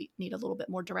some will need a little bit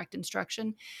more direct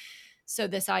instruction. So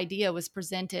this idea was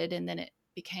presented, and then it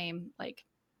became like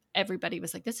everybody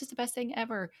was like, this is the best thing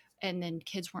ever. And then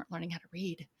kids weren't learning how to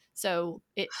read. So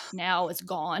it now is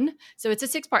gone. So it's a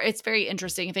 6-part. It's very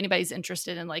interesting. If anybody's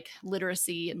interested in like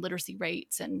literacy and literacy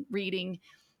rates and reading,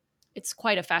 it's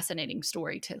quite a fascinating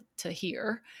story to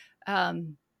hear.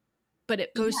 But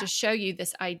it goes to show you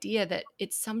this idea that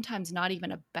it's sometimes not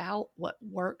even about what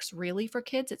works really for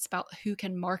kids. It's about who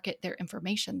can market their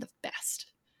information the best.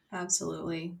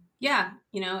 Absolutely. Yeah.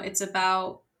 It's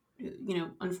about,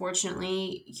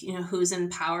 unfortunately, who's in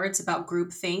power. It's about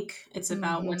groupthink. It's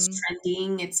about what's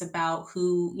trending. It's about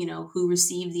who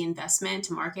received the investment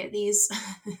to market these,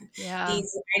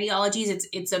 these ideologies.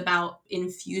 It's about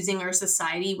infusing our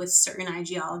society with certain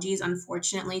ideologies,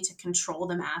 unfortunately, to control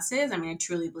the masses. I mean, I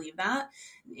truly believe that.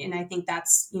 And I think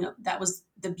that's, that was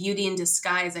the beauty in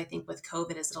disguise, I think, with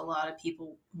COVID, is that a lot of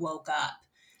people woke up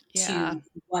to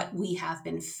what we have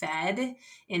been fed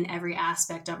in every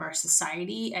aspect of our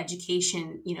society,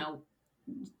 education,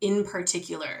 in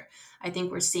particular. I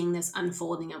think we're seeing this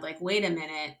unfolding of like, wait a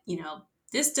minute,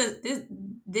 this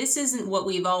isn't what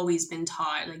we've always been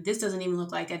taught. Like, this doesn't even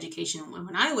look like education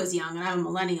when I was young, and I'm a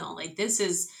millennial. Like, this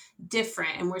is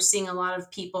different. And we're seeing a lot of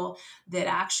people that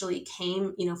actually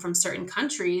came, from certain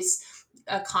countries,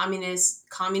 communist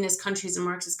countries and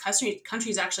Marxist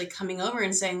countries actually coming over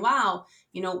and saying, wow,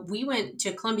 we went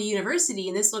to Columbia University,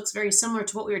 and this looks very similar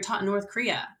to what we were taught in North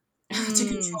Korea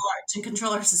to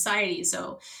control our society.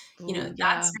 So,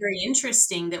 that's very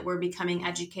interesting that we're becoming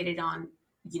educated on,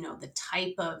 the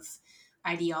type of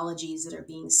ideologies that are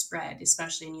being spread,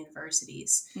 especially in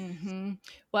universities. Hmm.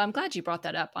 Well, I'm glad you brought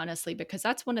that up, honestly, because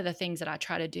that's one of the things that I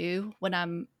try to do when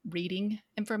I'm reading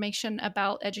information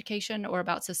about education or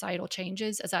about societal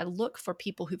changes, is I look for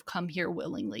people who've come here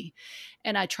willingly,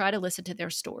 and I try to listen to their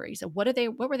stories. And what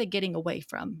were they getting away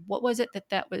from? What was it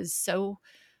that was so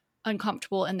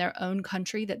uncomfortable in their own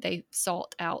country that they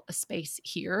sought out a space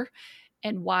here,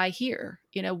 and why here?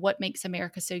 What makes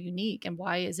America so unique, and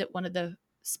why is it one of the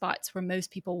spots where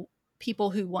most people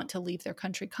who want to leave their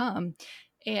country come?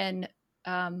 And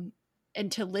um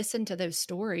and to listen to those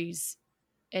stories,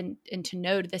 and to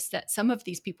know this, that some of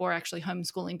these people are actually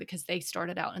homeschooling because they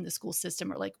started out in the school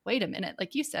system, or like, wait a minute,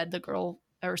 like you said, the girl,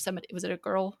 or somebody, was it a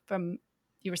girl from,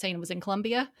 you were saying it was in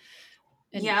Columbia?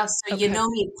 And Yeah, so okay.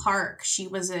 Yeonmi Park, she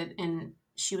was a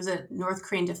North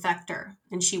Korean defector,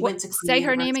 and she What, went to Korea say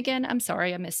her name University. again? I'm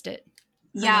sorry, I missed it.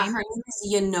 Her Yeah, name? her name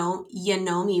is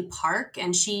Yeonmi Park,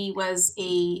 and she was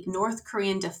a North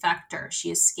Korean defector.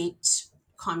 She escaped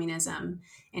communism,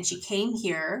 and she came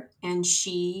here, and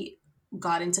she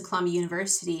got into Columbia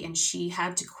University, and she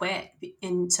had to quit.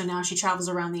 And so now she travels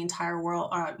around the entire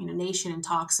world, nation, and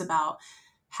talks about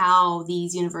how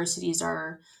these universities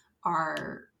are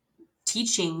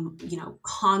teaching,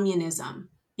 communism,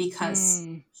 because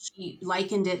Mm, she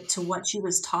likened it to what she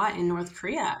was taught in North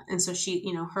Korea. And so she,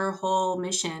 her whole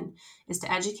mission is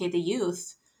to educate the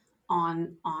youth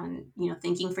on,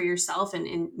 thinking for yourself,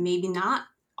 and maybe not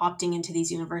opting into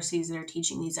these universities that are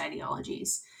teaching these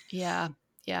ideologies. yeah,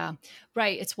 yeah,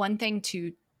 right. It's one thing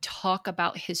to talk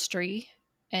about history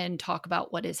and talk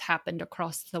about what has happened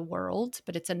across the world,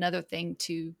 but it's another thing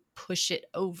to push it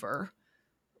over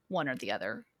one or the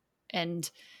other. And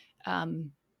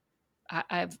um,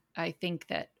 I think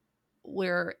that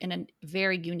we're in a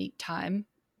very unique time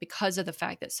because of the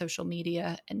fact that social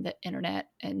media and the internet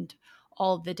and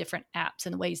all the different apps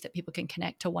and the ways that people can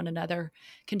connect to one another,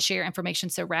 can share information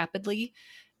so rapidly,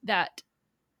 that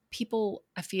people,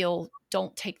 I feel,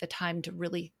 don't take the time to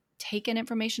really take in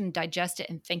information and digest it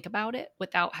and think about it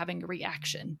without having a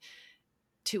reaction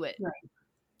to it Right.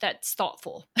 that's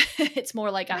thoughtful. It's more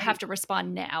like I have Right. to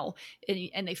respond now.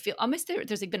 And they feel almost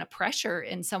there's been a pressure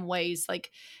in some ways.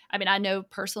 Like, I mean, I know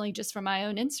personally just from my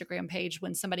own Instagram page,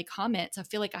 when somebody comments, I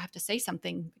feel like I have to say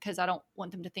something because I don't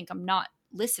want them to think I'm not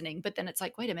listening. But then it's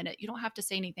like, wait a minute, you don't have to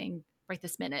say anything right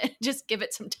this minute. Just give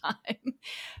it some time.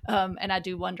 And I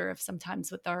do wonder if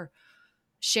sometimes with our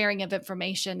sharing of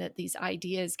information, that these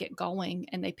ideas get going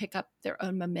and they pick up their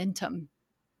own momentum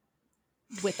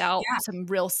without Yeah. some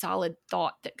real solid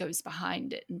thought that goes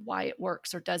behind it, and why it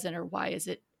works or doesn't, or why is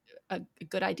it a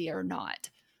good idea or not.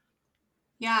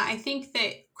 Yeah, I think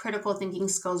that critical thinking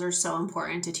skills are so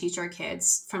important to teach our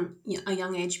kids from a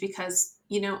young age, because,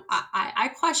 I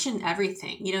question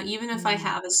everything, even if I Mm,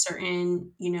 have a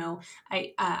certain,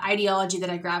 ideology that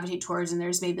I gravitate towards, and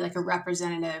there's maybe like a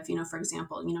representative, for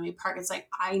example, maybe Park, it's like,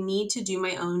 I need to do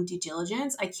my own due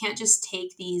diligence. I can't just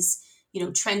take these,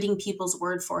 trending people's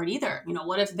word for it either.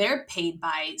 What if they're paid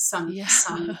by some, yeah.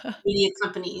 media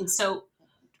company? And so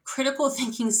critical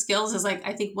thinking skills is, like,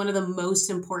 I think one of the most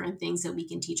important things that we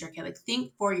can teach our kid. Like,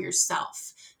 think for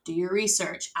yourself, do your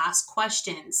research, ask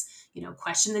questions,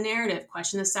 question the narrative,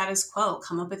 question the status quo,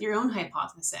 come up with your own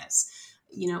hypothesis.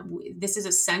 This is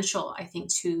essential, I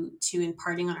think, to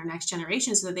imparting on our next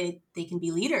generation, so that they can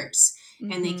be leaders,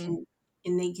 and they Hmm. can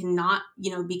and they cannot,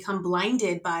 become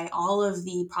blinded by all of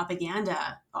the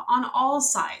propaganda on all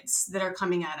sides that are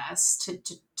coming at us,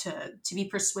 to be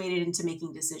persuaded into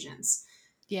making decisions.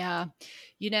 Yeah.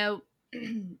 You know,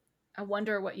 I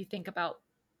wonder what you think about.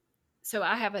 So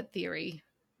I have a theory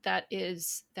that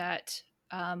is that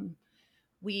um,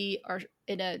 we are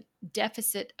in a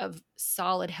deficit of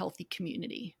solid, healthy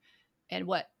community. And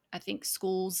what I think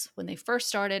schools, when they first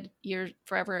started years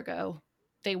forever ago,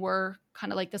 they were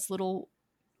kind of like this little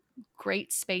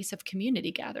great space of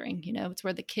community gathering. It's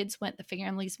where the kids went, the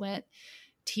families went,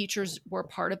 teachers were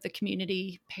part of the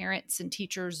community, parents and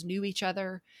teachers knew each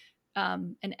other,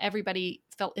 and everybody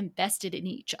felt invested in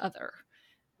each other.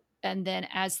 And then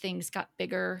as things got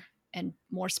bigger and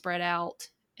more spread out,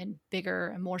 and bigger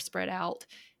and more spread out,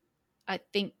 I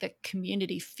think the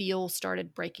community feel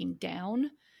started breaking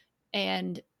down.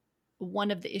 And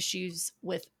one of the issues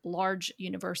with large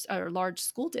large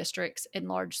school districts and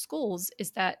large schools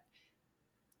is that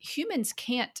humans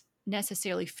can't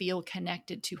necessarily feel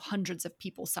connected to hundreds of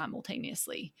people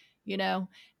simultaneously, you know?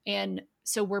 And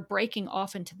so we're breaking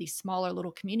off into these smaller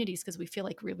little communities because we feel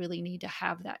like we really need to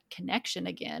have that connection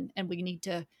again. And we need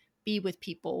to be with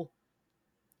people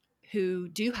who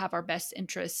do have our best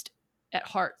interest at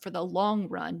heart for the long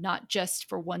run, not just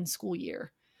for one school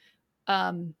year.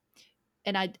 Um,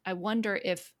 And I wonder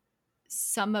if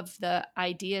some of the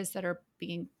ideas that are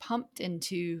being pumped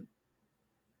into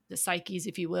the psyches,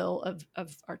 if you will,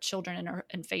 of our children and our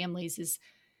and families is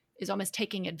almost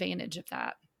taking advantage of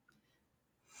that.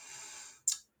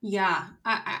 Yeah,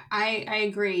 I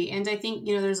agree. And I think,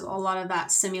 there's a lot of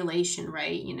that simulation,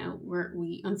 right?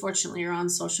 We unfortunately are on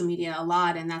social media a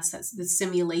lot, and that's the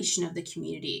simulation of the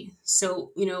community.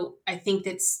 So, I think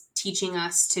that's teaching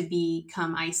us to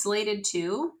become isolated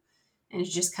too, and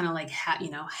just kind of like,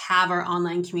 have our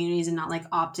online communities and not like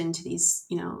opt into these,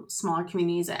 smaller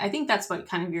communities. I think that's what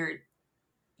kind of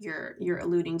you're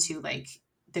alluding to, like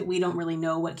that we don't really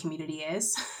know what community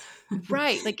is.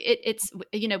 Right. Like it's,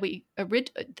 we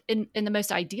in the most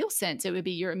ideal sense, it would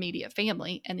be your immediate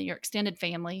family and then your extended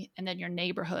family and then your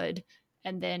neighborhood.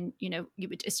 And then, you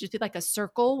would, it's just like a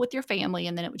circle with your family.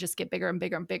 And then it would just get bigger and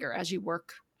bigger and bigger as you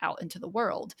work out into the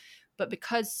world. But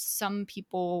because some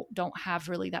people don't have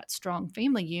really that strong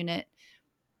family unit,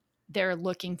 they're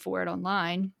looking for it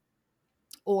online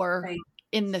or Right.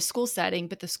 in the school setting,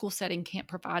 but the school setting can't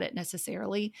provide it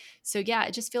necessarily. So yeah,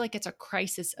 I just feel like it's a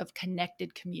crisis of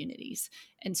connected communities.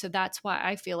 And so that's why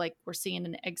I feel like we're seeing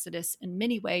an exodus in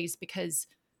many ways, because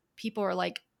people are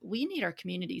like, we need our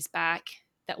communities back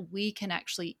that we can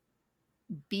actually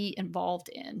be involved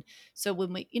in. So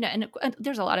when we, and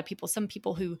there's a lot of people, some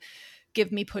people who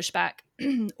give me pushback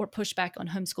or pushback on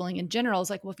homeschooling in general is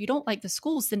like, well, if you don't like the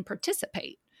schools, then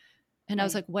participate. And I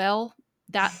was Right. like, well,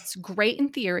 that's great in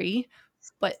theory,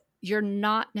 but you're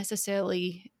not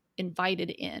necessarily invited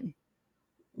in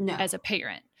No, as a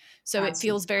parent. So it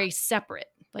feels absolutely. very separate.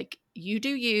 Like you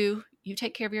do you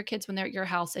take care of your kids when they're at your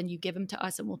house and you give them to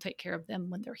us and we'll take care of them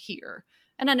when they're here.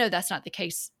 And I know that's not the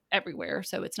case everywhere.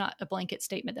 So it's not a blanket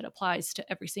statement that applies to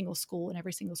every single school and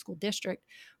every single school district.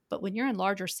 But when you're in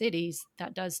larger cities,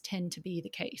 that does tend to be the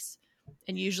case.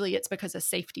 And usually it's because of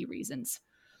safety reasons.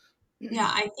 Yeah,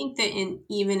 I think that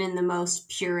even in the most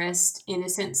purest,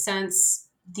 innocent sense,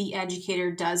 the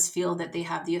educator does feel that they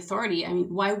have the authority. I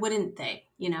mean, why wouldn't they?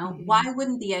 Why Mhm.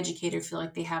 wouldn't the educator feel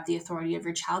like they have the authority of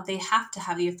your child? They have to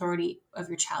have the authority of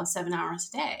your child 7 hours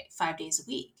a day, 5 days a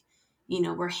week.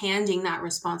 We're handing that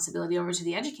responsibility over to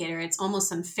the educator. It's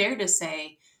almost unfair to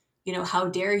say, how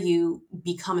dare you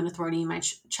become an authority in my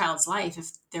child's life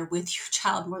if they're with your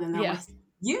child more than they're Yeah. with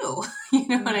you. You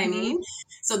know what I Mhm. mean?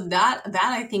 So that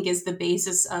I think is the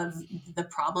basis of the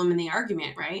problem and the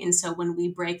argument, right? And so when we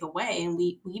break away and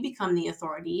we become the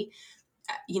authority,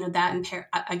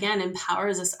 that again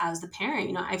empowers us as the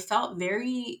parent. I felt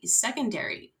very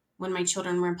secondary when my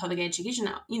children were in public education.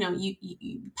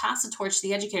 You pass the torch to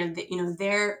the educator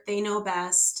that they know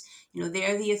best.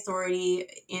 They're the authority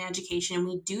in education, and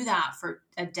we do that for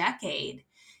a decade,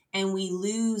 and we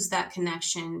lose that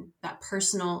connection, that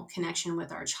personal connection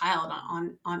with our child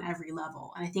on every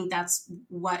level. And I think that's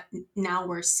what now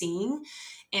we're seeing.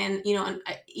 And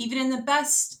even in the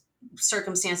best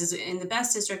circumstances, in the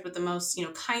best district with the most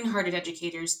kind-hearted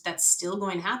educators, that's still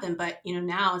going to happen. But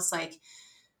now it's like,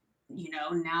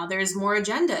 now there's more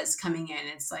agendas coming in.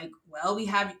 It's like, well, we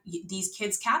have these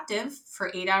kids captive for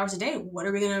 8 hours a day. What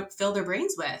are we going to fill their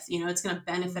brains with? It's going to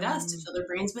benefit us to Mm. fill their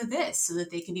brains with this so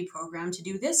that they can be programmed to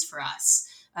do this for us.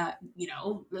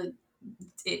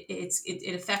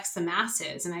 It affects the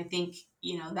masses. And I think,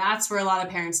 that's where a lot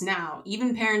of parents now,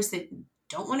 even parents that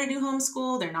don't want to do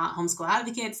homeschool, they're not homeschool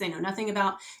advocates, they know nothing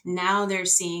about, now they're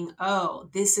seeing, oh,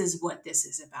 this is what this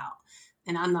is about.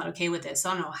 And I'm not okay with this. So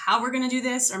I don't know how we're going to do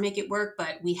this or make it work,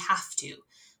 but we have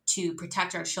to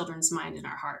protect our children's mind and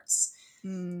our hearts.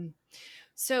 Mm.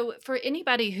 So, for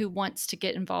anybody who wants to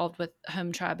get involved with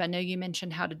Home Tribe, I know you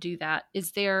mentioned how to do that.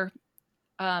 Is there,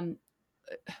 um,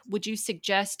 would you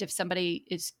suggest if somebody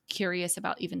is curious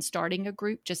about even starting a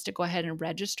group just to go ahead and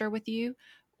register with you?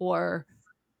 Or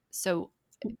so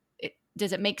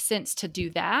does it make sense to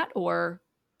do that? Or,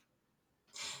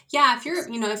 Yeah, if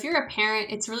you're a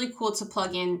parent, it's really cool to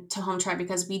plug in to Home Tribe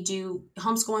because we do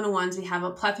homeschool 101s. We have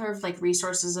a plethora of like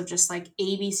resources of just like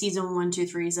ABCs and 1, 2,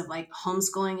 3s of like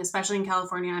homeschooling, especially in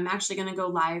California. I'm actually going to go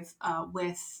live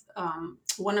with a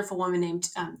wonderful woman named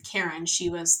Karen. She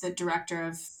was the director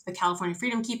of the California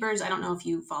Freedom Keepers. I don't know if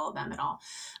you follow them at all,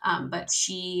 but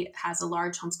she has a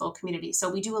large homeschool community. So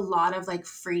we do a lot of like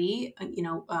free,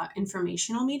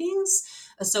 informational meetings.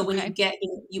 So when you okay. get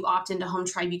you opt into Home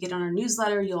Tribe, you get on our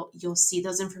newsletter. You'll see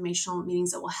those informational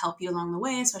meetings that will help you along the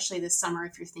way, especially this summer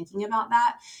if you're thinking about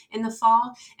that in the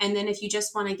fall. And then if you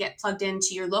just want to get plugged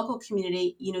into your local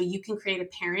community, you can create a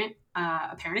parent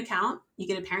account. You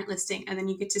get a parent listing, and then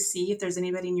you get to see if there's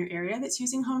anybody in your area that's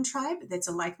using Home Tribe that's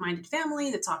a like-minded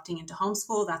family that's opting into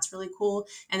homeschool. That's really cool.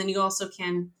 And then you also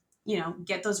can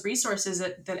get those resources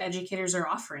that educators are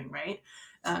offering, right?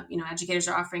 Educators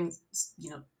are offering,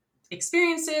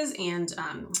 experiences and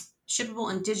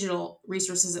shippable and digital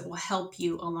resources that will help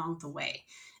you along the way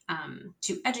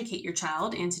to educate your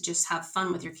child and to just have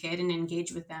fun with your kid and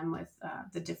engage with them with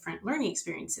the different learning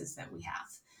experiences that we have.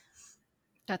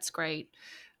 That's great.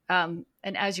 And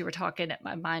as you were talking,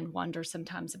 my mind wanders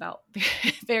sometimes about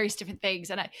various different things.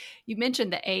 And you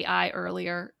mentioned the AI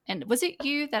earlier, and was it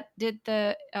you that did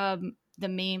the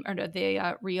meme or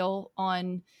the reel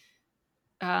on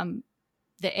the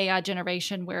AI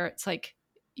generation, where it's like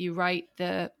you write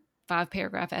the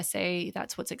 5-paragraph essay,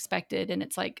 that's what's expected, and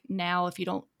it's like, now if you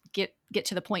don't get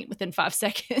to the point within 5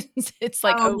 seconds, it's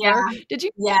like over. Yeah. Did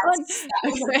you? Yes,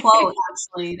 that was a quote.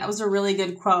 Actually, that was a really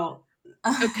good quote.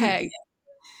 Okay.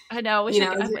 I know.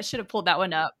 I should have pulled that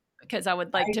one up, because I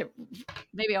would like to.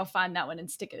 Maybe I'll find that one and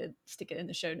stick it in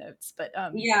the show notes. But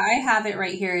yeah, I have it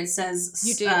right here. It says,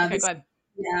 you do. Okay, go ahead.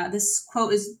 Yeah, this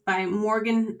quote is by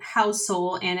Morgan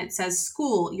Housel, and it says,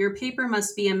 "School, your paper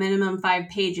must be a minimum 5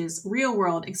 pages. Real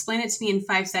world, explain it to me in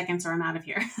 5 seconds, or I'm out of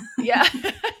here." Yeah.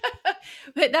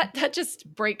 But that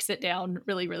just breaks it down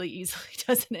really, really easily,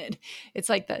 doesn't it? It's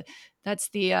like that's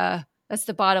the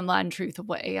bottom line truth of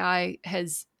what AI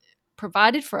has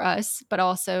provided for us, but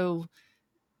also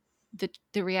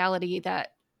the reality that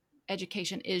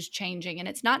education is changing. And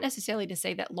it's not necessarily to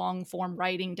say that long form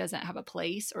writing doesn't have a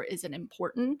place or isn't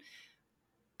important,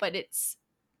 but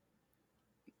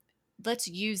let's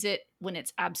use it when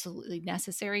it's absolutely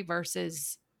necessary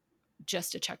versus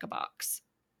just to check a box.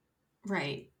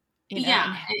 Right. You know?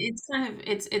 Yeah,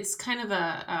 it's kind of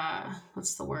a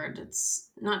what's the word? It's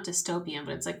not dystopian,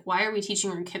 but it's like, why are we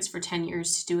teaching our kids for 10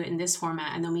 years to do it in this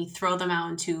format, and then we throw them out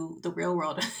into the real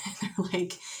world? They're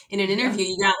like, in an interview,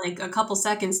 you got like a couple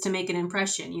seconds to make an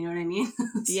impression. You know what I mean?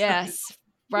 Yes,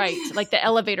 right. Like the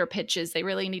elevator pitches, they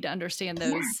really need to understand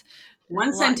those. Yeah.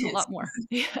 One sentence. A lot more.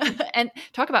 And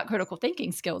talk about critical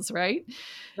thinking skills, right?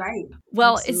 Right.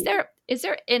 Well,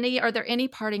 absolutely. Are there any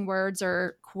parting words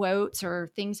or quotes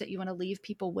or things that you want to leave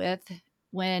people with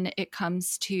when it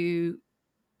comes to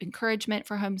encouragement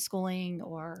for homeschooling,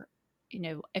 or,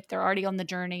 if they're already on the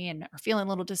journey and are feeling a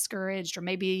little discouraged, or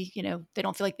maybe, they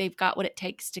don't feel like they've got what it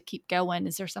takes to keep going?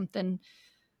 Is there something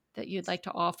that you'd like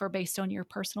to offer based on your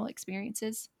personal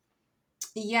experiences?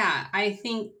 Yeah, I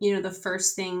think, the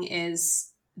first thing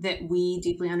is that we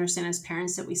deeply understand as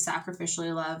parents that we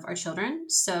sacrificially love our children.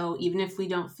 So even if we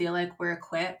don't feel like we're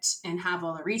equipped and have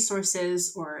all the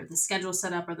resources or the schedule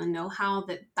set up or the know-how,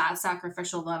 that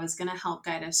sacrificial love is going to help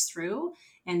guide us through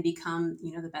and become,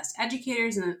 the best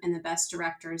educators and the best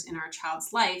directors in our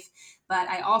child's life. But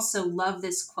I also love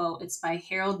this quote. It's by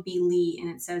Harold B. Lee, and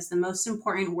it says, "The most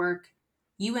important work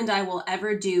you and I will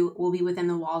ever do will be within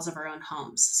the walls of our own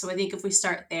homes." So I think if we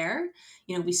start there,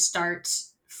 we start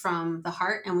from the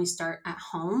heart and we start at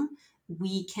home,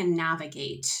 we can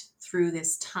navigate through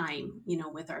this time,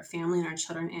 with our family and our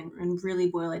children, and really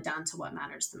boil it down to what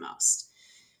matters the most.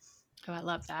 Oh, I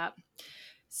love that.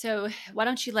 So why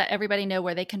don't you let everybody know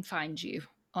where they can find you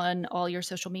on all your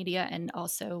social media, and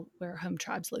also where Home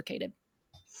Tribe's located?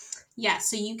 Yeah,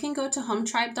 so you can go to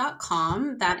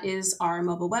hometribe.com. That is our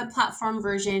mobile web platform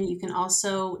version. You can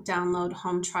also download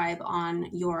Home Tribe on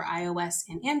your iOS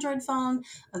and Android phone,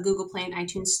 a Google Play and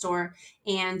iTunes store,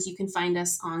 and you can find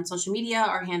us on social media.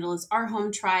 Our handle is Our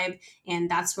Home Tribe, and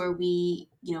that's where we,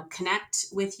 connect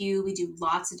with you. We do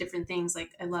lots of different things. Like,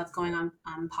 I love going on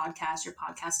podcasts. Your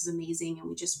podcast is amazing, and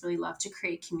we just really love to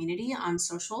create community on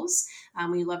socials.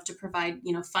 We love to provide,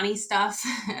 funny stuff,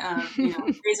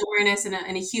 raise awareness in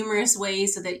a humorous way,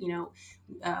 so that,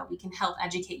 we can help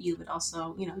educate you, but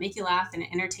also, make you laugh and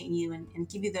entertain you, and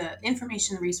give you the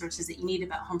information and resources that you need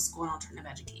about homeschool and alternative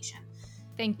education.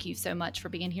 Thank you so much for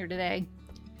being here today.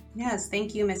 Yes,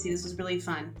 thank you, Missy. This was really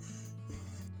fun.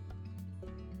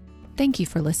 Thank you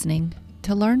for listening.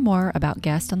 To learn more about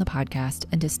guests on the podcast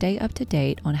and to stay up to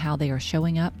date on how they are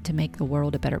showing up to make the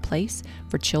world a better place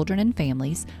for children and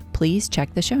families, please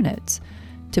check the show notes.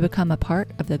 To become a part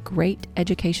of the Great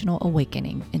Educational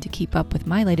Awakening and to keep up with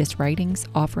my latest writings,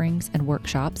 offerings, and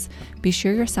workshops, be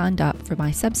sure you're signed up for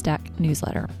my Substack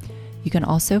newsletter. You can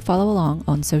also follow along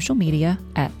on social media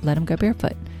at Let 'em Go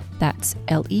Barefoot. That's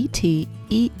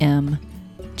LETEMGO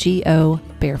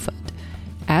Barefoot.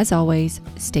 As always,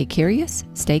 stay curious,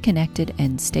 stay connected,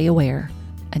 and stay aware.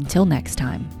 Until next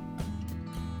time.